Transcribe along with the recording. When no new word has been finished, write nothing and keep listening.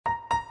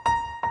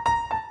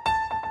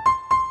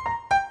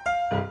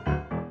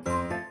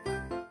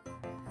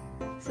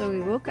So we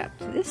woke up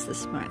to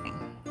this morning.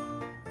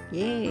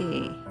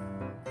 Yay!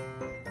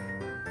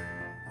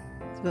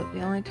 It's about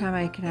the only time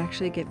I can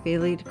actually get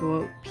Bailey to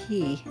go out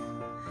pee.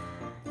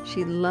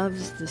 She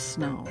loves the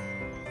snow.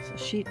 So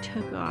she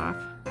took off.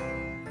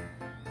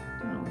 I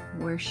don't know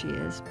where she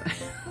is,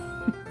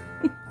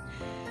 but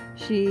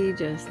she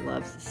just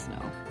loves the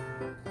snow.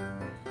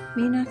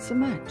 Me, not so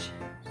much.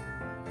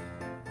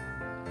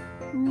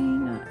 Me,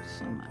 not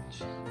so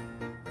much.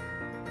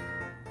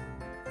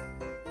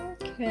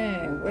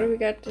 Okay, what do we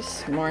got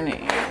this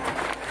morning?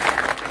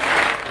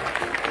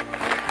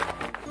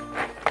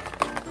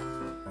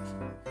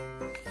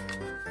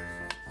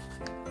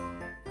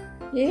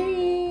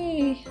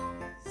 Yay!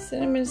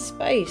 Cinnamon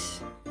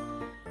spice.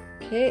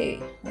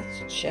 Okay,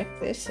 let's check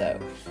this out.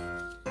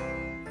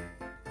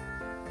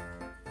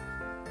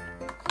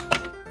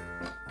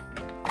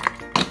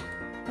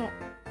 Oh,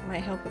 might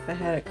help if I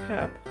had a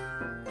cup.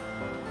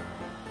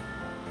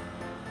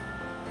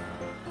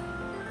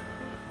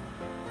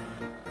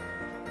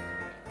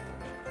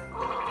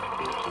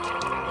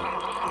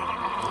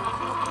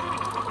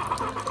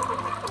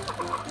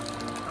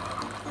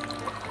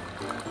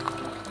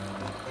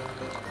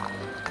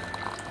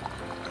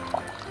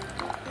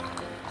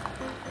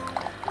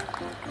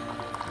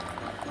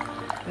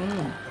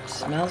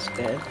 Smells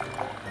good.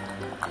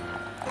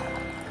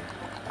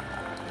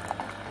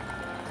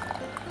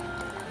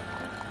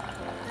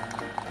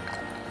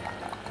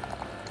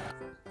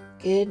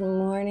 Good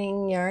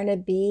morning,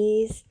 Yarna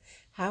Bees.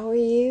 How are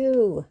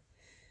you?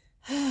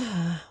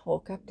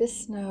 Woke up to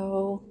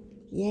snow.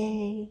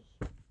 Yay.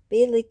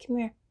 Bailey, come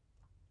here.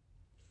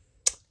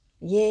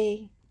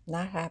 Yay.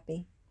 Not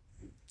happy.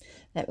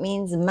 That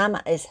means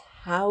Mama is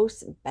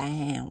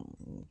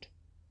housebound.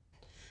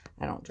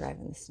 I don't drive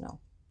in the snow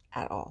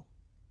at all.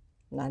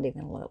 Not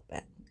even a little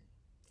bit.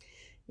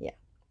 Yeah.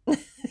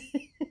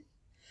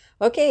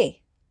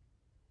 Okay.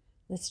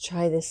 Let's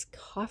try this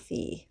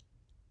coffee.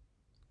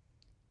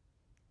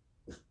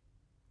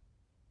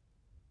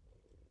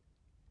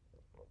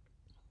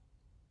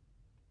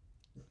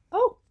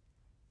 Oh,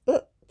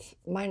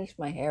 minus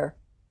my hair.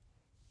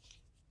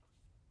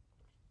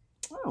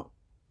 Oh,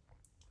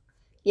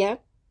 yeah,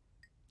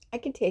 I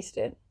can taste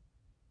it.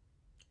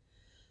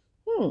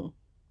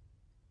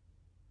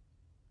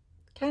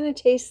 Kind of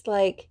tastes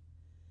like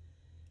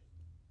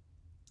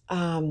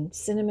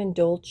cinnamon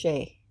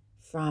dolce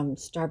from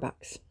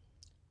Starbucks.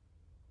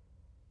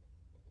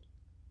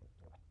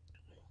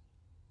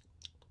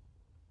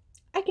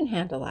 I can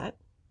handle that.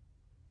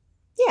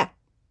 Yeah.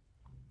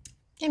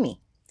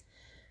 Yummy.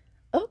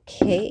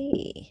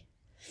 Okay.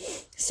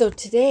 So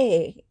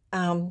today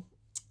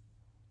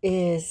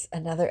is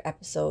another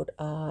episode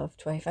of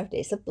 25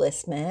 Days of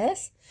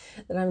Blissmas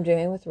that I'm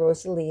doing with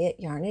Rosalie at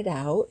Yarn It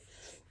Out.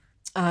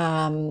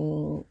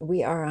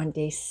 We are on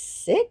day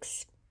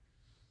 6.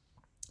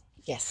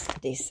 Yes,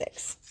 day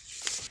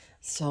 6.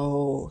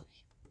 So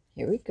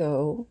here we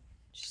go.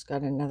 Just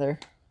got another,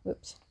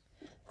 whoops.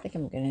 I think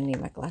I'm going to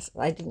need my glasses.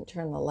 I didn't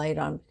turn the light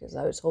on because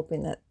I was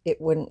hoping that it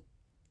wouldn't,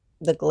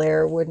 the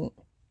glare wouldn't,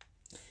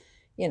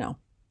 you know.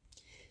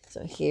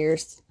 So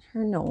here's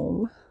her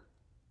gnome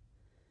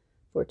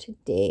for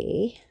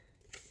today.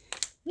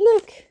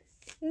 Look,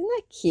 isn't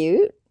that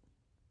cute?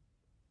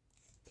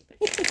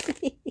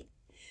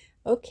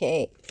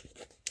 Okay.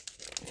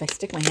 If I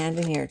stick my hand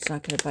in here, it's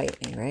not going to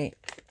bite me, right?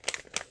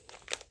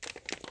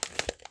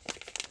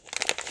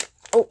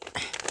 Oh.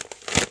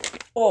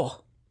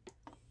 Oh.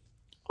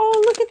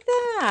 Oh, look at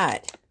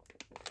that.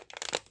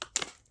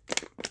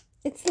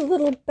 It's a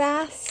little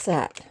bath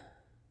set.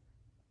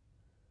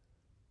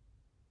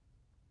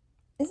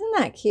 Isn't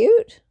that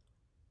cute?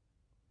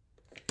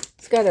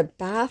 It's got a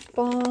bath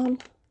bomb,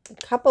 a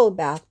couple of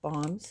bath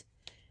bombs,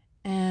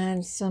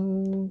 and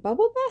some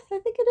bubble bath, I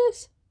think it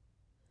is.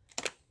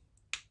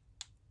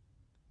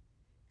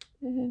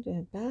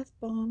 Bath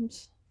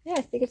bombs. Yeah,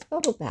 I think it's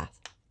bubble bath.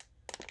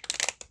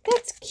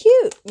 That's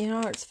cute. You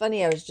know, it's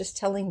funny. I was just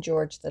telling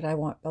George that I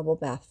want bubble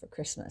bath for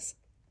Christmas.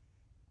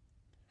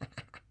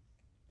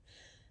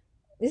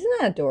 Isn't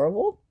that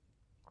adorable?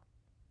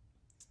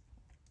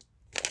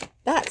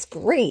 That's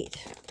great.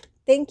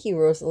 Thank you,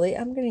 Rosalie.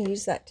 I'm going to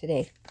use that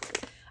today.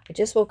 I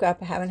just woke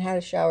up. I haven't had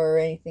a shower or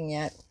anything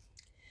yet.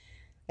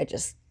 I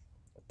just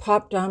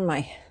popped on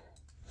my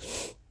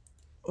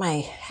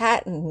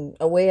hat and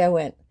away I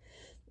went.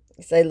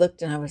 So I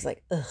looked and I was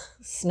like, ugh,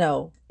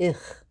 snow, ugh.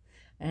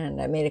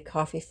 And I made a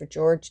coffee for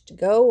George to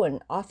go,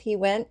 and off he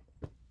went.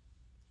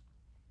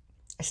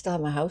 I still have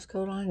my house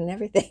coat on and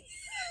everything.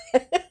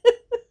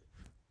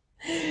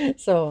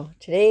 So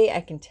today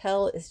I can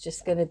tell it's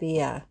just going to be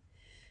a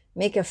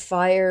make a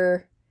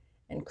fire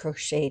and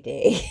crochet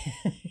day.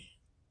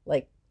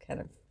 Like kind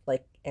of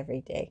like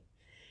every day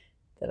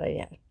that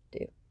I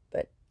do.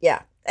 But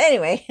yeah,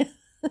 anyway.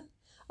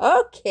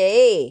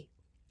 Okay.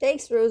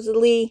 Thanks,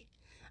 Rosalie.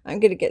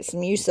 I'm going to get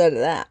some use out of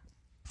that.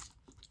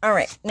 All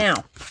right,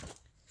 now.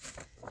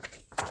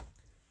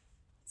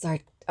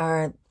 It's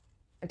our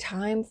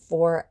time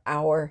for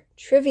our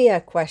trivia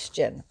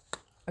question.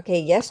 Okay,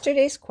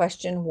 yesterday's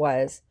question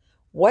was,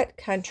 What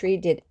country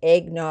did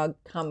eggnog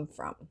come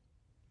from?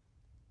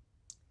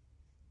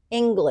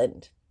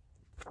 England.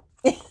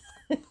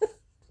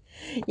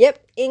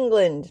 Yep,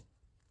 England.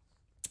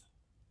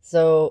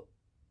 So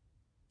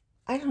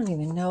I don't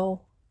even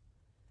know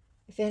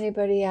if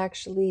anybody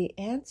actually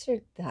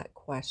answered that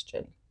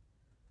question.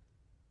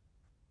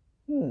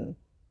 Because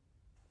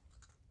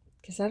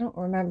I don't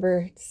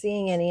remember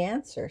seeing any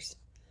answers.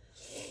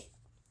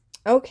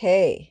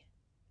 Okay.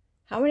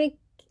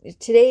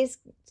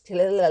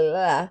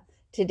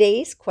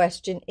 Today's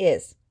question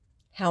is,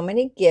 how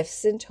many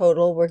gifts in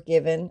total were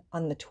given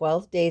on the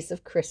 12 days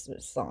of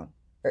Christmas song,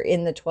 or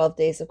in the 12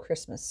 days of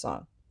Christmas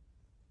song?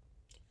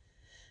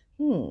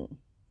 I'm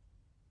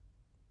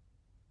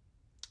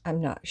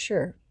not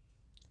sure.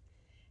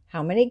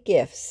 How many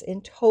gifts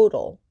in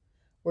total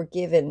were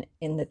given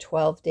in the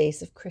 12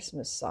 days of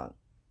Christmas song?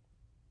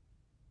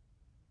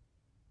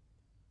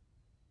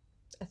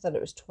 I thought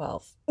it was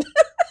 12.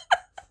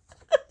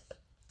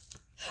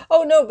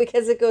 Oh no,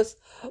 because it goes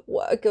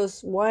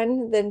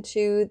 1, then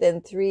 2,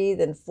 then 3,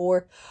 then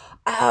 4.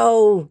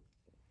 Oh,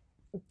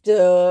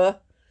 duh.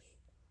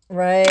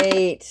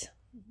 Right.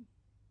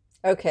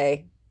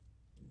 Okay.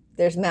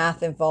 There's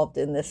math involved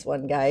in this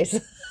one, guys.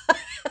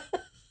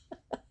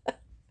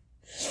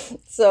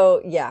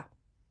 So, yeah.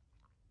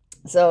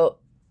 So,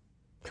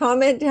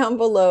 comment down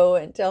below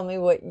and tell me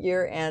what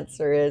your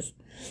answer is.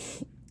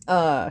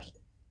 Yeah.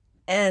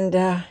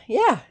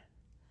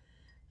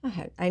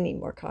 I need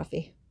more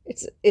coffee.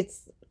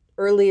 It's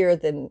earlier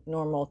than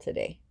normal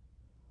today.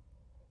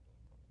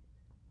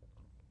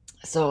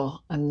 So,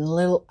 I'm a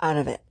little out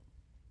of it.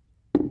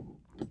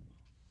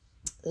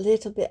 A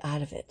little bit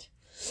out of it.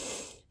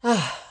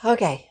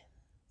 Okay.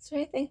 Is there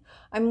anything?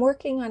 I'm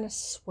working on a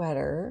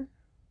sweater.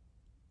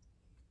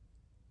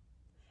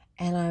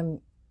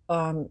 And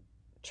I'm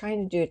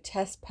trying to do a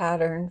test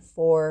pattern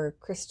for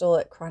Crystal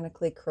at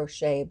Chronically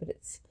Crochet, but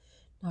it's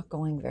not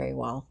going very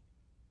well.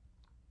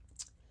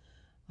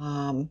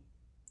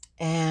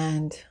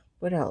 And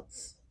what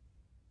else?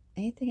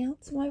 Anything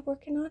else am I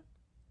working on?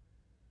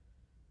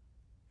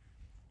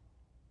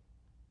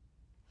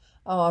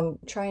 Oh, I'm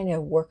trying to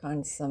work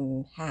on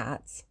some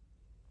hats.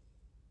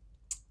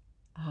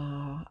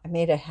 I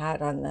made a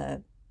hat on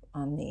the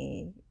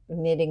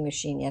knitting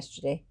machine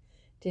yesterday.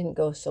 Didn't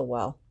go so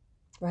well.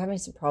 We're having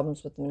some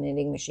problems with the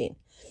knitting machine.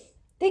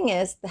 Thing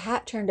is, the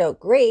hat turned out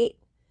great,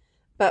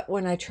 but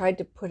when I tried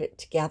to put it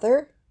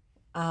together,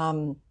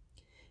 and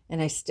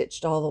I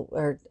stitched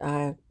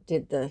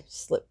did the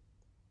slip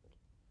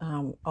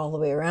all the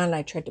way around,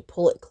 I tried to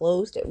pull it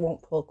closed. It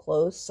won't pull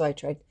closed, so I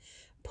tried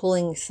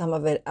pulling some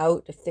of it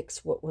out to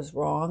fix what was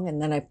wrong, and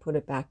then I put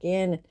it back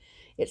in.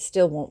 It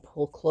still won't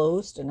pull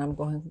closed, and I'm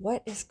going,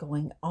 what is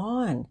going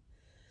on?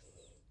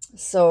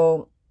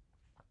 So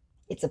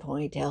it's a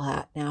ponytail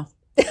hat now.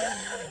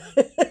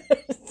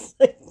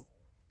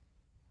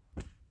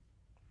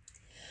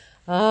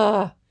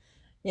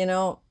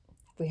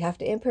 We have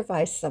to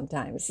improvise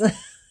sometimes.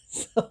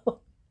 So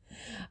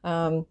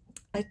I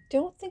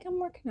don't think I'm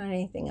working on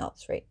anything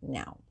else right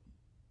now.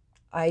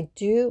 I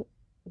do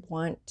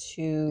want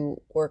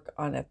to work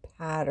on a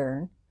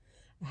pattern,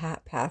 a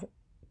hat pattern.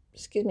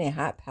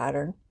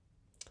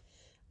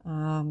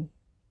 I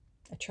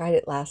tried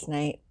it last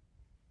night.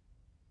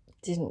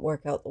 Didn't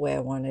work out the way I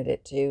wanted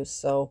it to.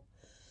 So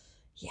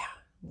yeah,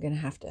 I'm going to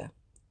have to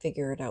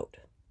figure it out.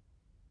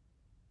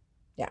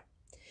 Yeah.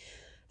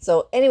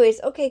 So anyways,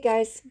 okay,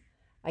 guys,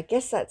 I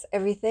guess that's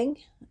everything.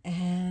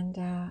 And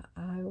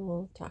I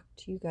will talk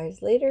to you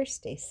guys later.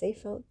 Stay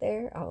safe out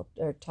there. I'll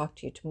talk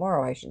to you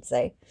tomorrow, I should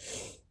say.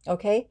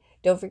 Okay.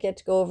 Don't forget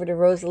to go over to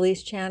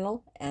Rosalie's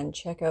channel and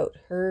check out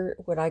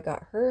what I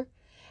got her.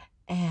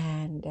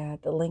 And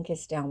the link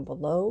is down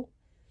below.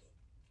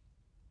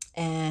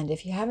 And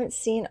if you haven't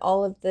seen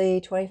all of the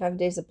 25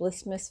 Days of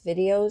Blissmas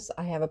videos,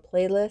 I have a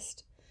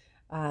playlist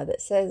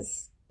that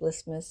says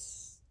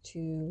Blissmas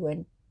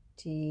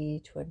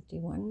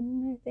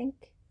 2021, I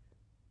think.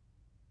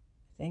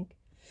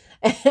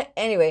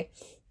 Anyway,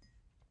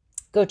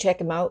 go check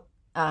them out.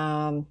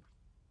 What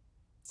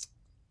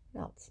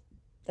else?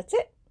 That's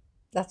it.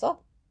 That's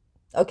all.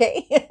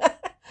 Okay.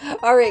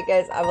 All right,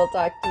 guys. I will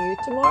talk to you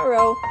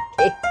tomorrow.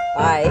 Okay.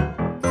 Bye.